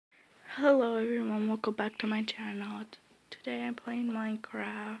Hello everyone, welcome back to my channel. Today I'm playing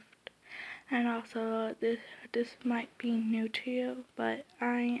Minecraft, and also this might be new to you, but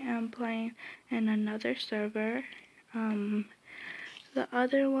I am playing in another server. The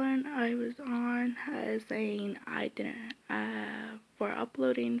other one I was on is saying I didn't for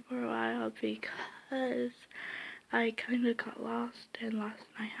uploading for a while because I kind of got lost and lost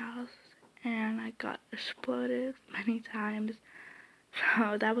my house, and I got exploded many times.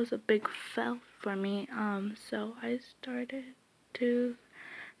 So that was a big fail for me. So I started to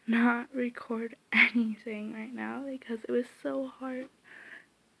not record anything right now because it was so hard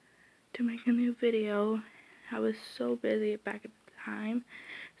to make a new video. I was so busy back at the time.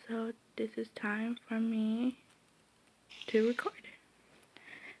 So this is time for me to record.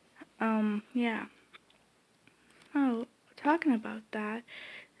 Yeah. Oh, talking about that,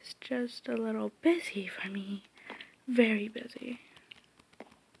 it's just a little busy for me. Very busy.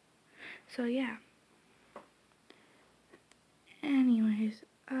 So yeah. Anyways,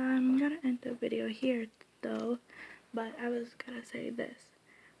 I'm gonna end the video here though, but I was gonna say this.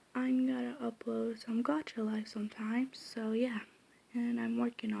 I'm gonna upload some Gacha live sometimes, so yeah. And I'm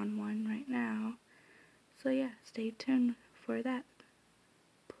working on one right now. So yeah, stay tuned for that.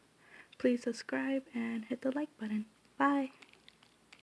 Please subscribe and hit the like button. Bye!